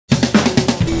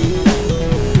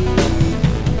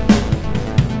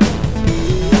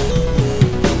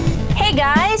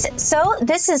guys, so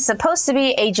this is supposed to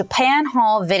be a Japan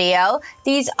haul video.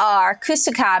 These are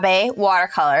Kusakabe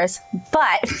watercolors,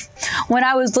 but when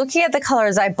I was looking at the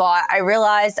colors I bought, I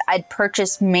realized I'd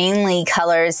purchased mainly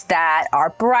colors that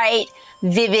are bright,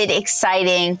 vivid,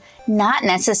 exciting, not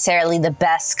necessarily the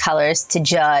best colors to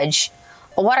judge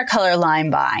a watercolor line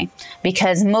by,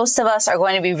 because most of us are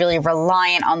going to be really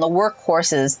reliant on the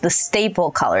workhorses, the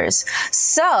staple colors.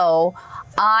 So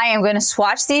I am going to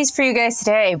swatch these for you guys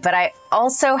today, but I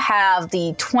also have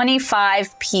the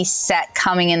 25-piece set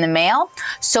coming in the mail.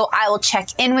 So I will check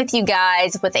in with you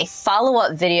guys with a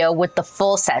follow-up video with the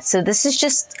full set. So this is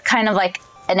just kind of like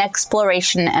an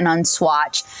exploration and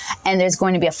unswatch, and there's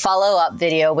going to be a follow-up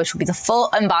video, which will be the full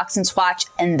unbox and swatch,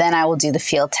 and then I will do the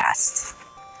field test.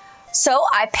 So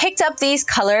I picked up these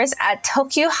colors at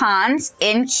Tokyu Hands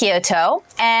in Kyoto,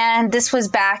 and this was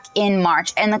back in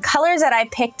March. And the colors that I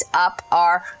picked up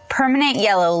are Permanent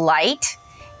Yellow Light,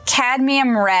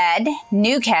 Cadmium Red,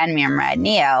 New Cadmium Red,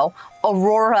 Neo,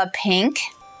 Aurora Pink,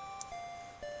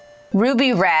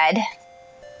 Ruby Red,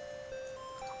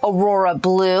 Aurora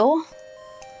Blue,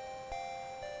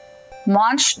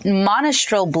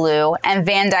 Monastral Blue, and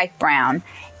Van Dyke Brown.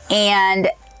 And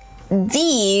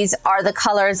these are the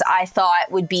colors I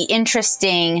thought would be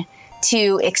interesting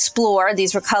to explore.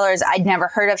 These were colors I'd never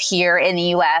heard of here in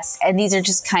the US, and these are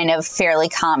just kind of fairly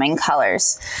common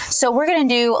colors. So we're gonna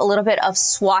do a little bit of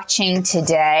swatching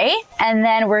today, and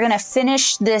then we're gonna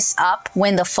finish this up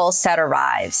when the full set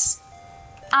arrives.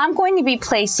 I'm going to be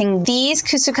placing these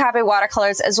Kusakabe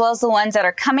watercolors as well as the ones that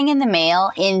are coming in the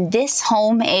mail in this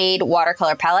homemade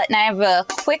watercolor palette. And I have a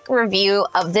quick review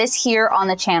of this here on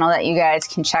the channel that you guys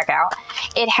can check out.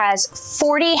 It has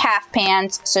 40 half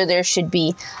pans, so there should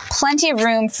be plenty of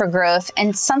room for growth.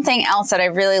 And something else that I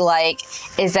really like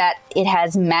is that it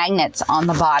has magnets on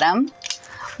the bottom,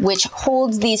 which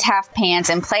holds these half pans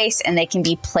in place, and they can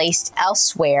be placed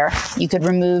elsewhere. You could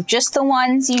remove just the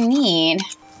ones you need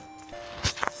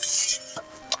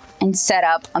and set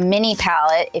up a mini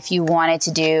palette if you wanted to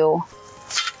do,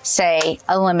 say,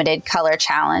 a limited color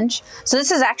challenge. So this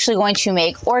is actually going to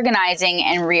make organizing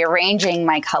and rearranging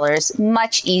my colors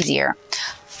much easier.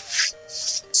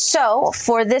 So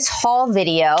for this haul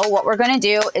video, what we're gonna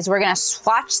do is we're gonna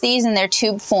swatch these in their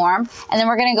tube form, and then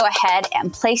we're gonna go ahead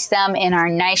and place them in our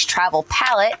nice travel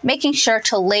palette, making sure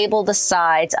to label the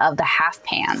sides of the half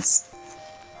pans.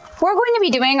 We're going to be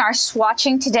doing our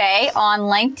swatching today on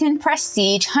Langton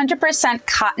Prestige 100%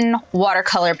 cotton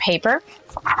watercolor paper.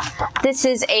 This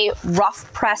is a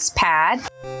rough press pad.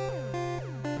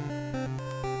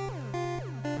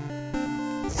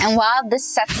 And while this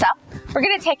sets up, we're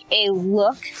going to take a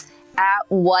look at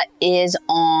what is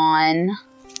on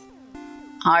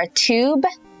our tube.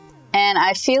 And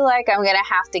I feel like I'm gonna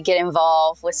have to get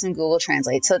involved with some Google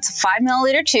Translate. So it's a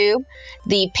 5ml tube.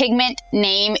 The pigment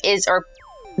name is, or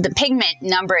the pigment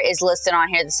number is listed on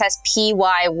here. This says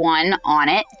PY1 on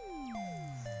it.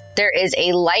 There is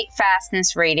a light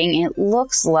fastness rating, it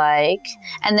looks like.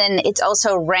 And then it's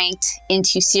also ranked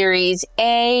into series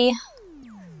A,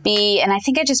 B, and I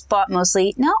think I just bought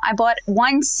mostly, no, I bought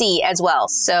 1C as well.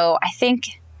 So I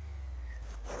think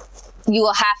you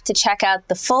will have to check out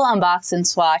the full unbox and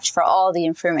swatch for all the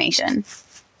information.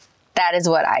 That is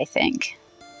what I think.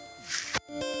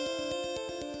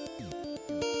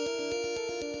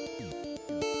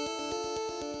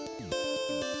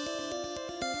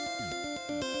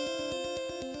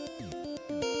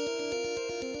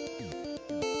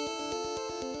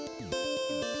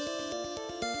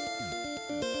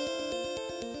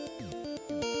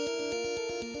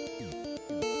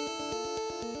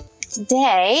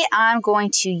 Today, I'm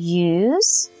going to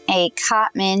use a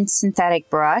Cotman synthetic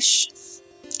brush,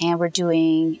 and we're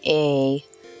doing a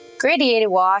gradiated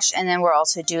wash, and then we're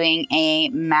also doing a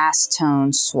mass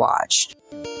tone swatch.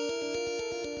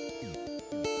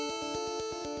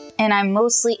 And I'm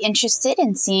mostly interested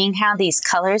in seeing how these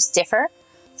colors differ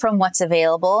from what's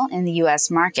available in the US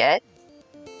market.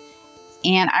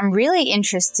 And I'm really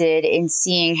interested in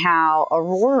seeing how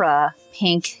Aurora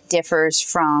Pink differs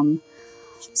from,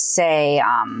 say,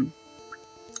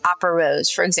 Opera Rose,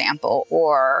 for example,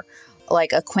 or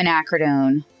like a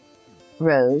quinacridone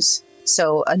rose.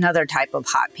 So another type of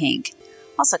hot pink.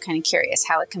 Also kind of curious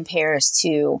how it compares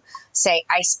to, say,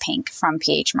 Ice Pink from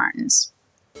P.H. Martin's.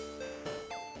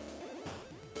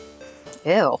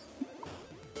 Ew.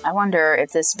 I wonder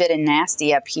if this bit of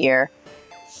nasty up here.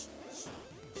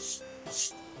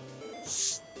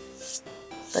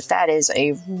 But that is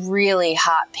a really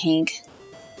hot pink.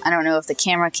 I don't know if the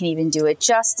camera can even do it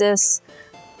justice,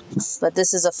 but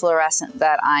this is a fluorescent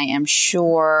that I am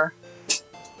sure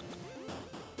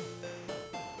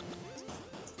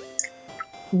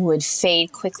would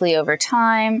fade quickly over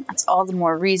time. That's all the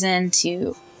more reason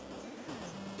to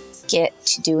get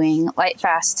to doing light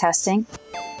fast testing.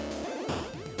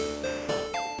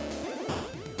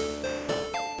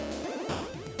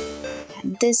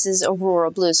 And this is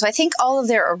Aurora Blue. So I think all of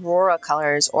their Aurora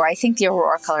colors, or I think the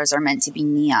Aurora colors are meant to be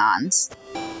neons.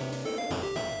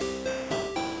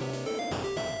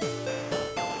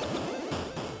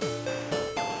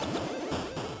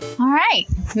 All right,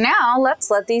 now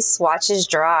let's let these swatches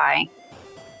dry.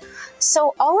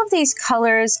 So all of these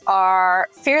colors are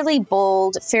fairly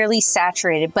bold, fairly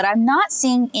saturated, but I'm not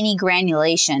seeing any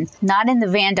granulation. Not in the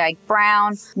Van Dyke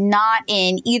Brown, not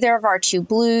in either of our two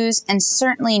blues, and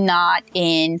certainly not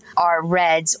in our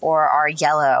reds or our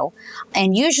yellow.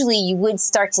 And usually you would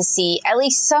start to see at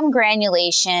least some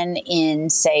granulation in,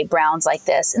 say, browns like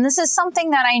this. And this is something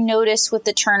that I noticed with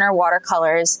the Turner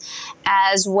watercolors,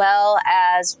 as well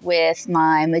as with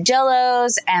my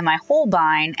Magellos and my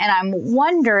Holbein. And I'm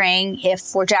wondering if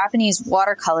for Japanese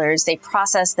watercolors, they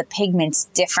process the pigments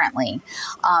differently,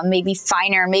 maybe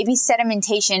finer, maybe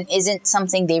sedimentation isn't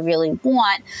something they really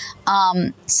want.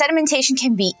 Sedimentation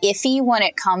can be iffy when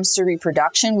it comes to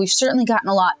reproduction. We've certainly gotten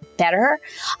a lot better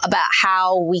about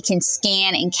how we can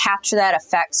scan and capture that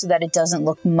effect so that it doesn't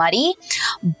look muddy.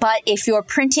 But if you're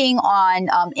printing on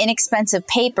inexpensive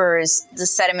papers, the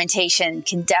sedimentation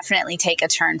can definitely take a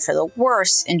turn for the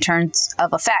worse in terms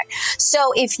of effect.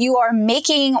 So if you are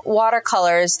making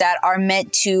watercolors that are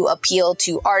meant to appeal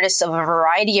to artists of a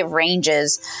variety of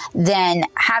ranges, then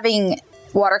having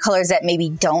watercolors that maybe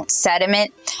don't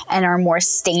sediment and are more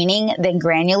staining than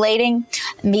granulating,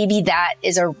 maybe that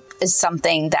is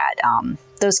something that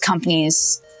those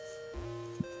companies,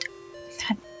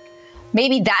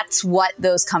 maybe that's what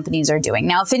those companies are doing.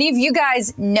 Now, if any of you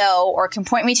guys know or can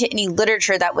point me to any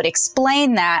literature that would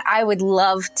explain that, I would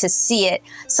love to see it.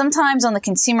 Sometimes on the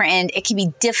consumer end, it can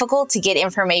be difficult to get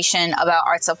information about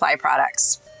art supply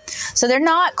products. So they're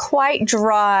not quite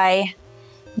dry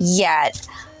yet.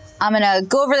 I'm gonna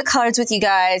go over the colors with you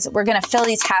guys. We're gonna fill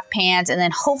these half pans, and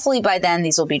then hopefully by then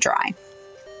these will be dry.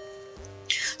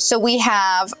 So we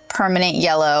have Permanent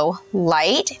Yellow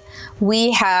Light.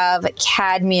 We have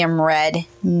Cadmium Red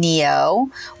Neo.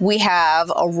 We have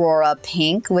Aurora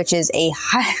Pink, which is a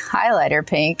highlighter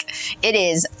pink. It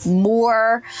is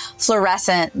more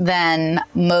fluorescent than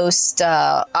most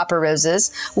opera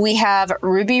roses. We have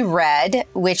Ruby Red,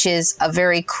 which is a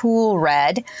very cool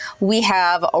red. We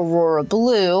have Aurora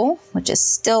Blue, which is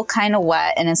still kind of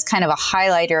wet and is kind of a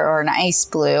highlighter or an ice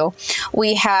blue.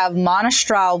 We have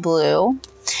Monostral Blue,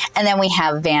 and then we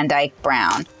have Van Dyke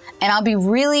Brown. And I'll be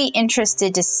really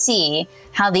interested to see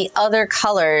how the other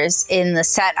colors in the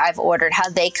set I've ordered, how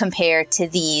they compare to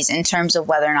these in terms of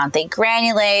whether or not they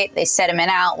granulate, they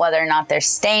sediment out, whether or not they're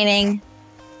staining.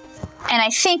 And I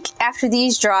think after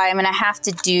these dry, I'm gonna have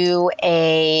to do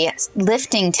a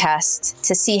lifting test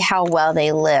to see how well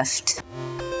they lift.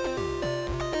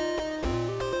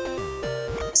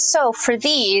 So for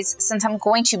these, since I'm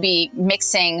going to be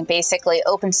mixing basically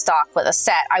open stock with a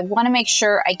set, I want to make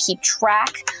sure I keep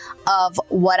track of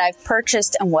what I've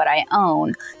purchased and what I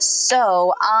own.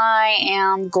 So I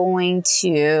am going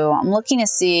to, I'm looking to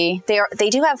see, they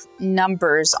do have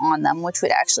numbers on them, which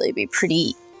would actually be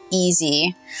pretty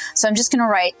easy. So I'm just going to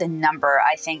write the number,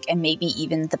 I think, and maybe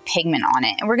even the pigment on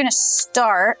it. And we're going to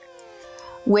start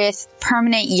with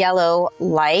Permanent Yellow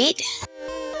Light.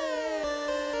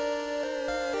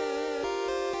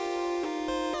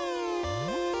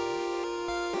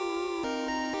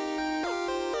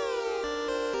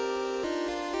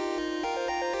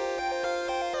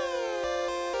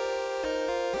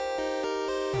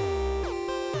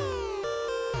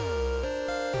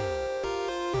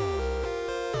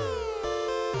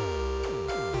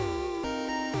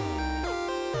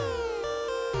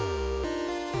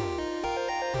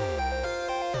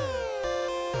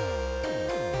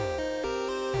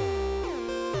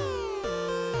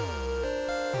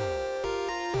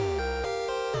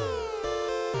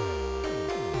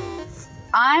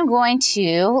 I'm going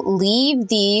to leave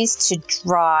these to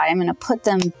dry. I'm going to put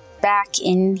them back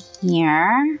in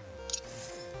here,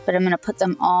 but I'm going to put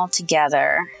them all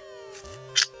together.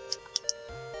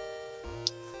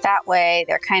 That way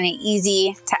they're kind of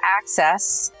easy to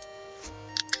access.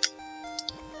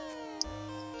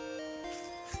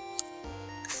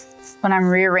 When I'm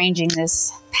rearranging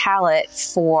this palette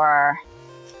for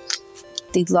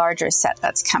the larger set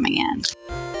that's coming in.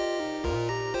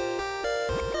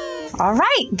 All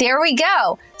right, there we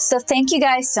go. So thank you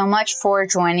guys so much for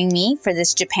joining me for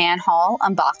this Japanhaul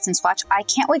unbox and swatch. I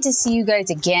can't wait to see you guys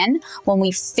again when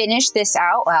we finish this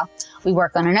out. Well, we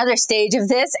work on another stage of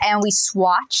this and we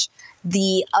swatch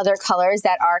the other colors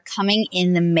that are coming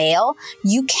in the mail.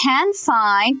 You can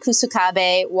find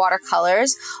Kusakabe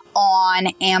Watercolors on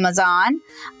Amazon,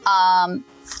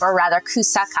 or rather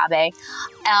Kusakabe.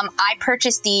 I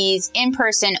purchased these in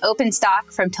person open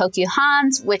stock from Tokyu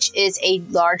Hands, which is a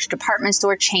large department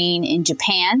store chain in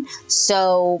Japan.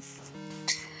 So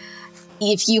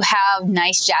if you have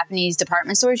nice Japanese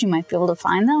department stores, you might be able to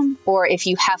find them. Or if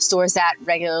you have stores that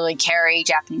regularly carry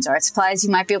Japanese art supplies,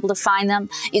 you might be able to find them.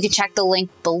 You can check the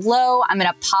link below. I'm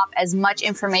going to pop as much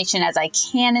information as I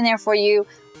can in there for you.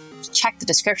 Check the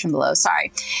description below,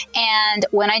 sorry. And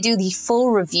when I do the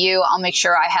full review, I'll make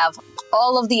sure I have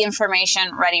all of the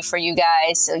information ready for you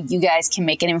guys so you guys can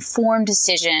make an informed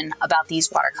decision about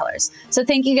these watercolors. So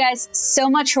thank you guys so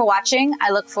much for watching.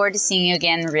 I look forward to seeing you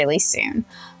again really soon.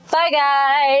 Bye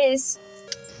guys!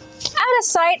 Out of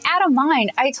sight, out of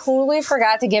mind. I totally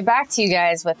forgot to get back to you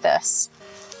guys with this.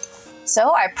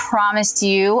 So I promised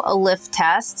you a lift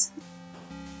test.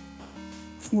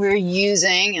 We're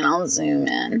using, and I'll zoom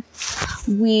in,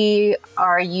 we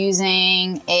are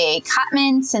using a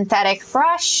Cotman synthetic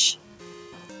brush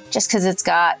just because it's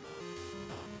got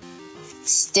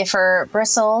stiffer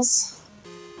bristles.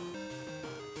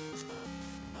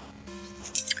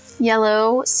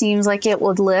 Yellow seems like it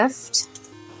would lift.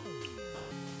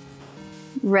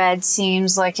 Red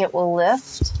seems like it will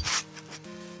lift.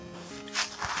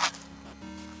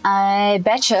 I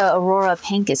betcha Aurora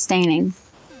Pink is staining.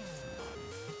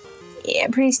 Yeah,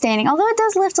 pretty staining, although it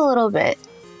does lift a little bit.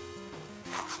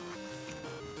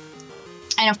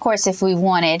 And of course, if we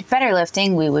wanted better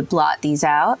lifting, we would blot these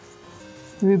out.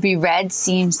 Ruby Red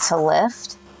seems to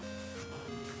lift.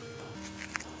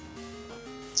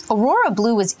 Aurora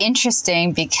Blue was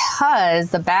interesting because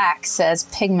the back says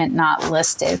pigment not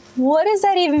listed. What does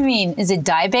that even mean? Is it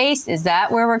dye-based? Is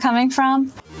that where we're coming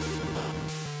from?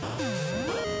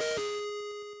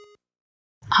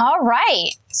 All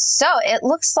right, so it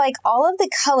looks like all of the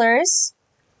colors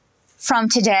from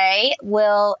today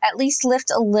will at least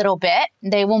lift a little bit.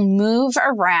 They will move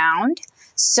around.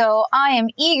 So I am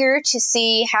eager to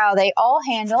see how they all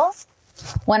handle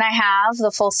when I have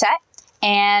the full set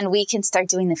and we can start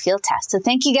doing the field test. So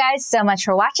thank you guys so much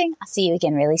for watching. I'll see you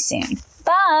again really soon.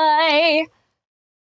 Bye.